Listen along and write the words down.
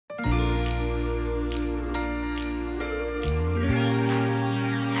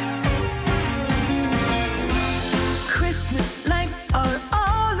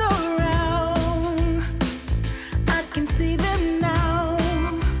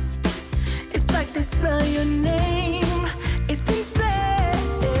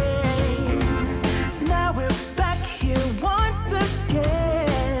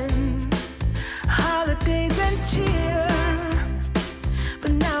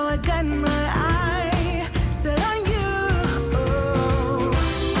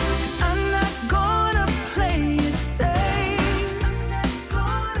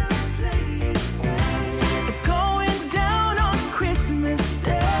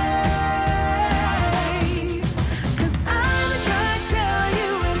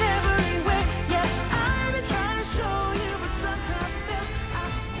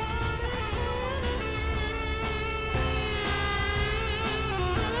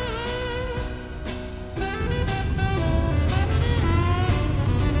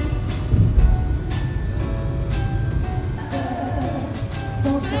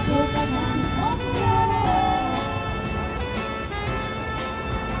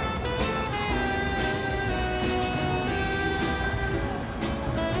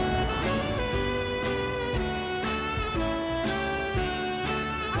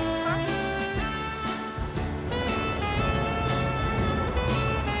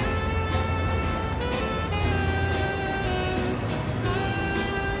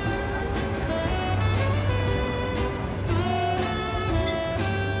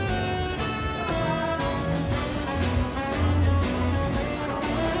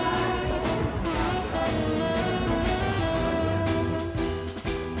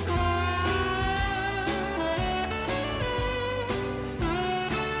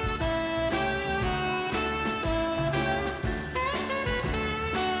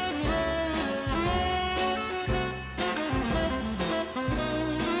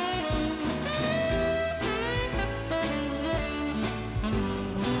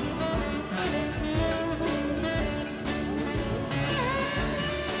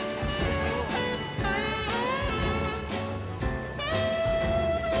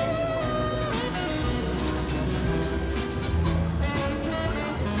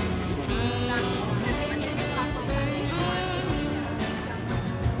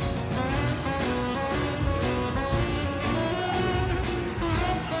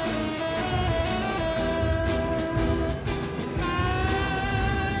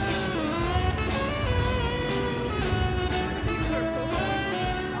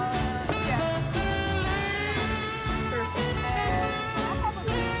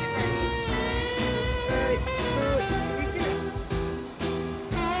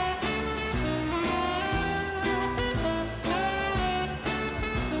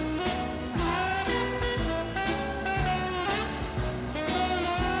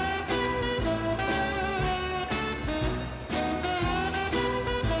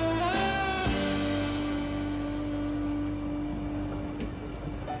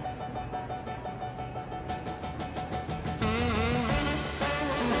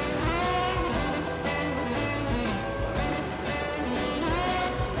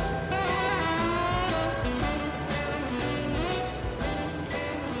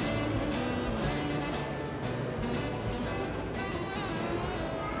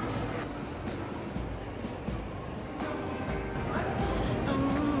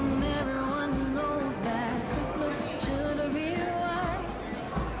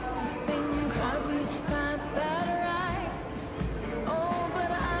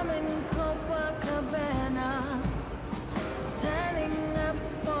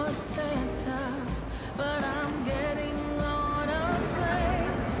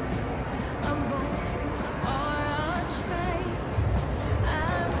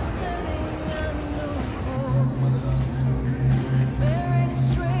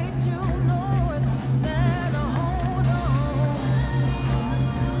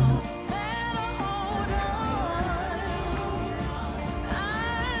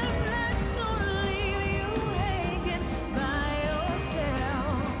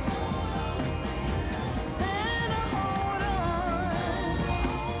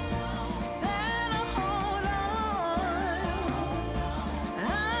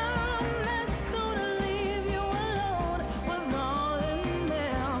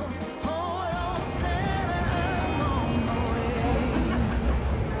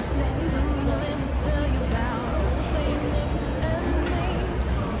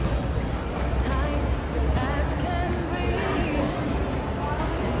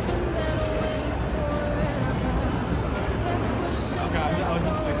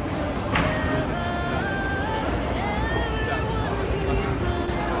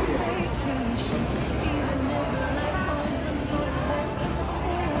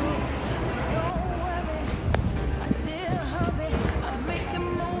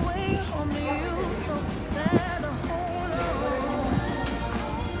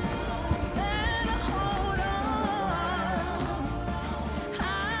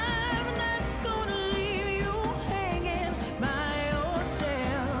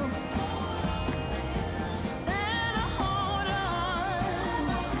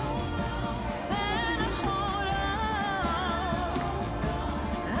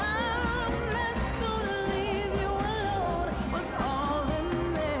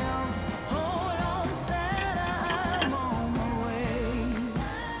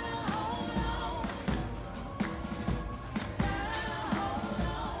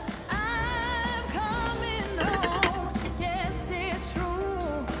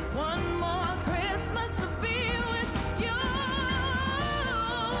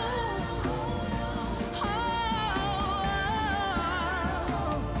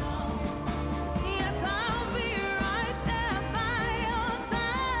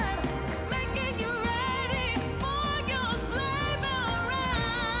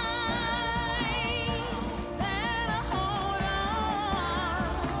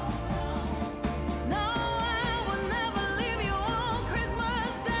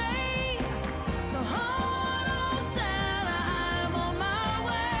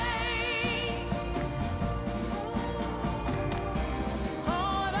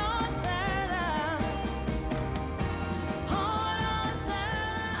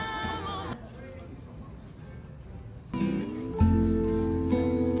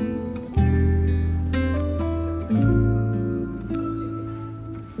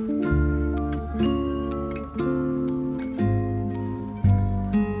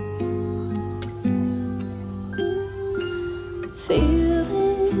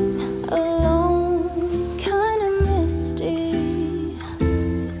Feeling alone, kinda misty,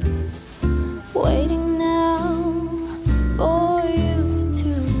 waiting now for you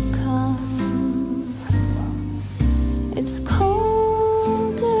to come. It's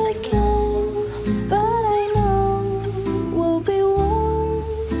cold again, but I know we'll be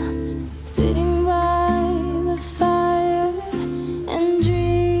warm, sitting by the fire and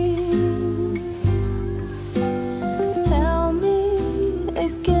dream. Tell me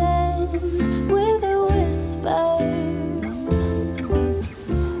again with a whisper,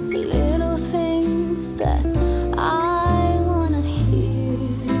 little things that I wanna hear,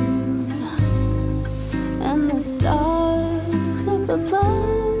 and the stars up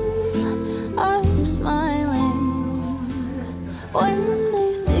above are smiling when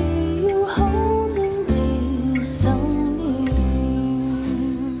they see you holding me so near.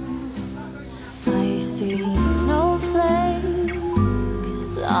 I see snowflakes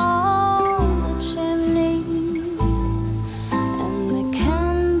on the chimneys, and the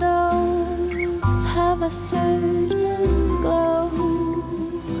candles have a certain glow,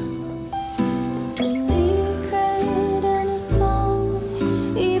 a secret and a song,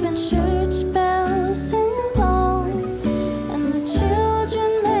 even church bells sing along, and the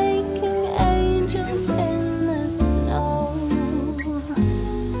children making angels in the snow.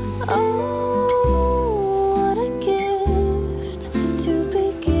 Oh, what a gift to be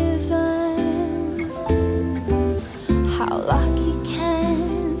given. How lucky can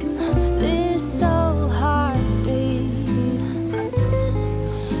this soul heart be?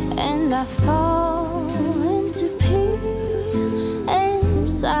 And I fall into peace and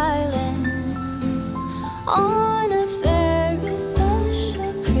silence on a very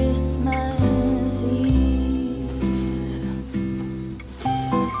special Christmas Eve.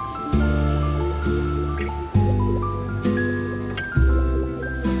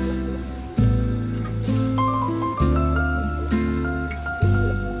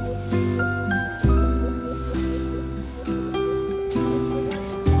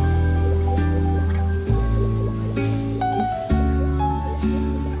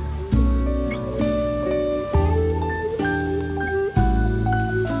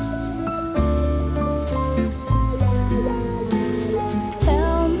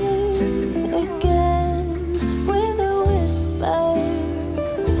 Tell me again with a whisper,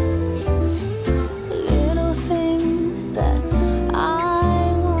 little things that I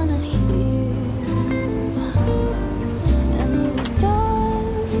wanna hear, and the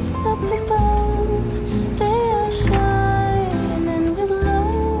stars up above, they are shining with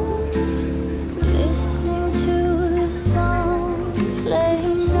love, listening to this song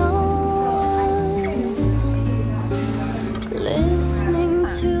playing on, listening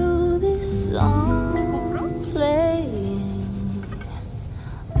to this song playing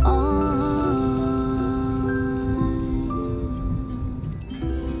on.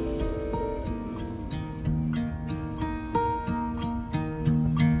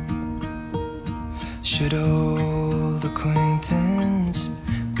 Should old acquaintance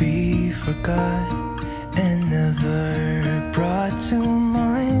be forgot and never brought to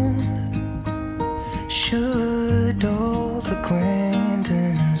mind? Should old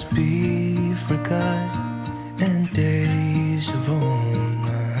acquaintance be forgot and days of old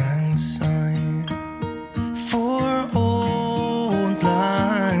lang syne? For old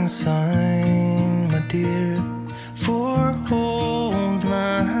lang syne, my dear, for old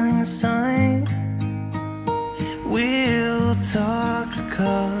lang syne, we'll talk a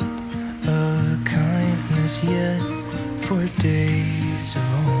cup of kindness yet for days of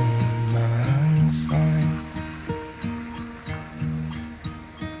old lang syne.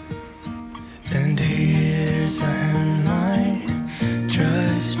 And here's a hand, my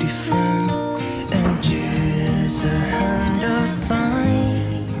trusty friend, and here's a hand of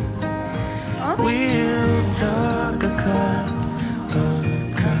thine. We'll talk a cup of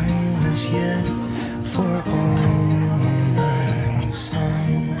kindness yet for old lang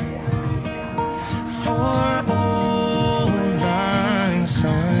syne. For old lang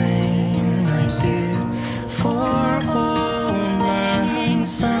syne, my dear, for old lang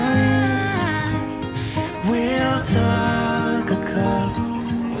syne, we'll talk a cup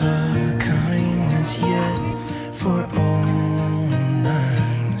of kindness yet for old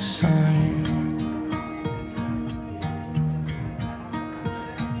lang syne.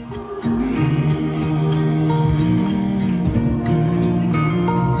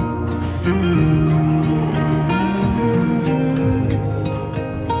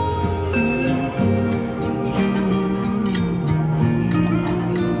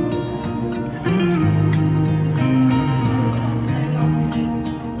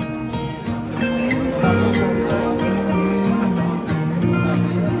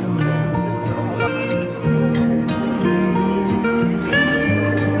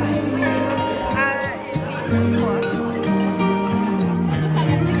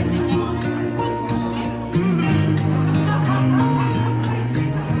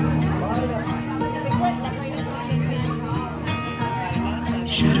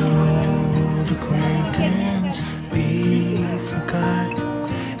 Should old acquaintance be forgot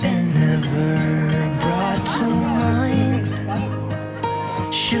and never brought to mind?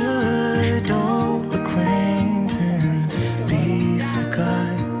 Should old acquaintance be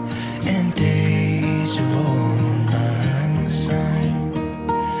forgot and days of old lang syne?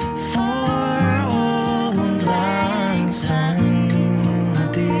 For old lang syne,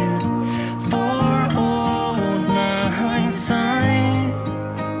 dear, for old lang syne,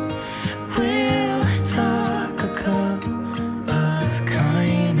 we'll talk a cup of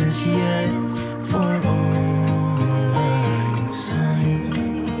kindness yet for old lang syne,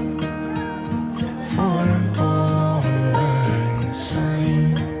 for old lang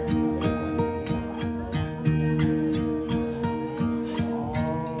syne.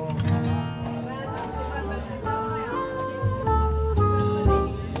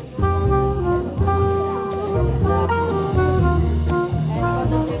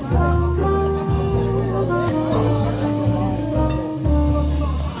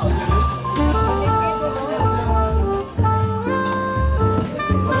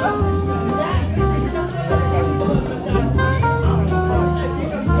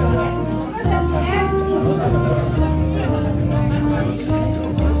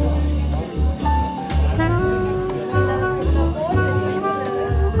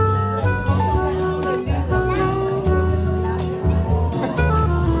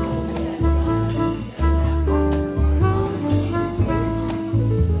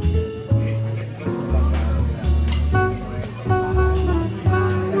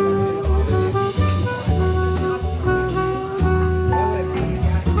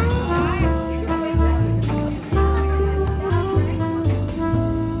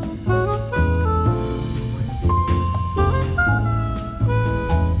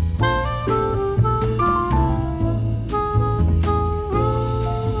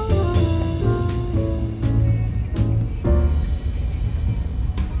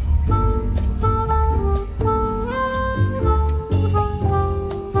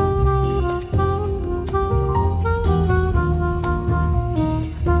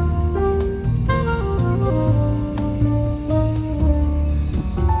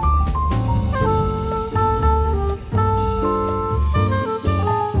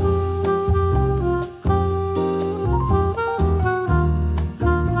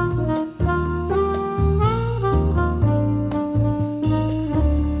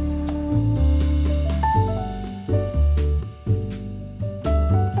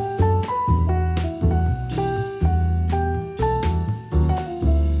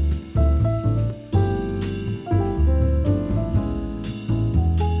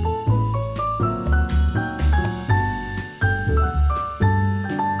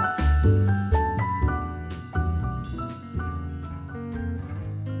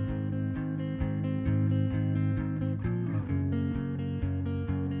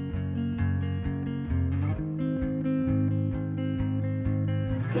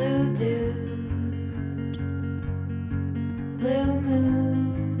 Blue dude, blue moon,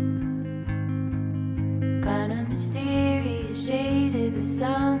 kinda mysterious, shaded with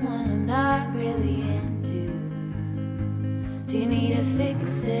someone I'm not really into. Do you need to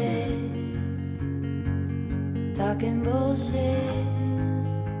fix it? Talking bullshit.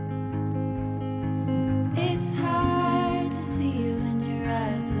 It's hard to see you when your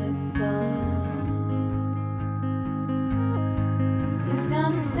eyes look dull. Who's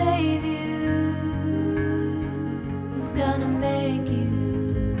gonna save you? Who's gonna make you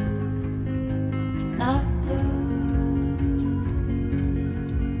not blue?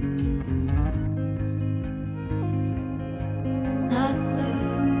 Not blue.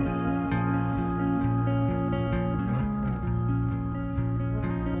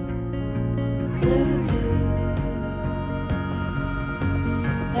 Blue dude,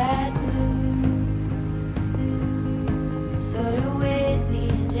 bad mood, sort of witty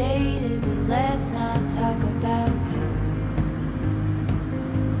and jaded, but let's not talk about you.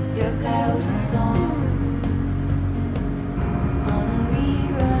 Your coyote song on a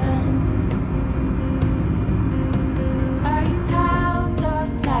rerun. Are you hound dog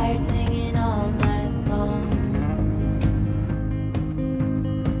tired, singing all night long?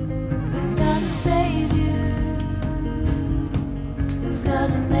 Who's gonna save you? Who's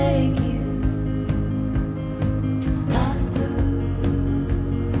gonna make you not blue?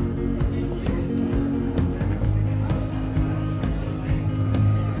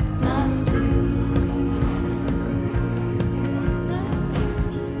 Not blue.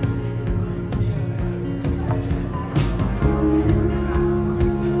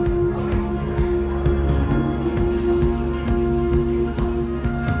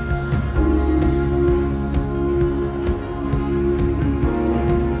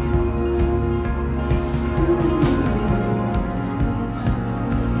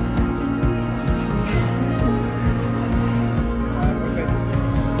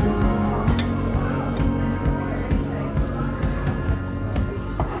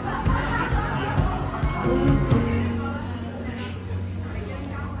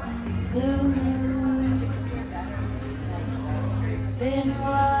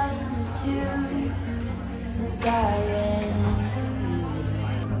 'cause I ran into you.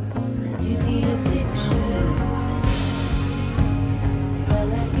 Do you need a picture? Well,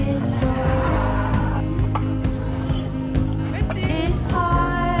 I get so it's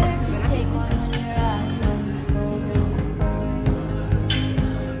hard to take one when your iPhone's full.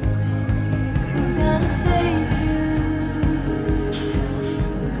 Who's gonna save you?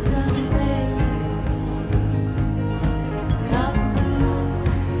 Who's gonna beg you? Not blue.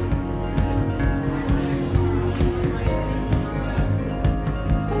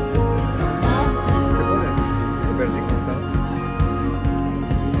 Not blue. Belgique comme ça.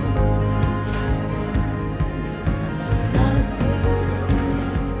 Not blue.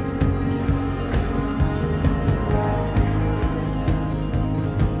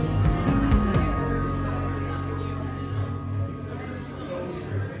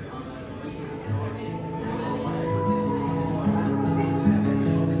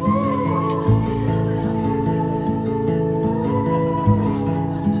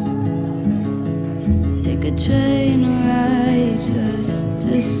 Take a train ride just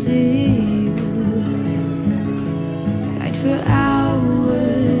to see you. Ride for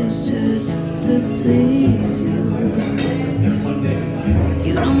hours just to please you.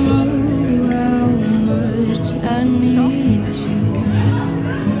 You don't know how much I need you.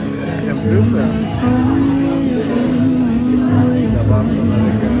 'Cause you're my home.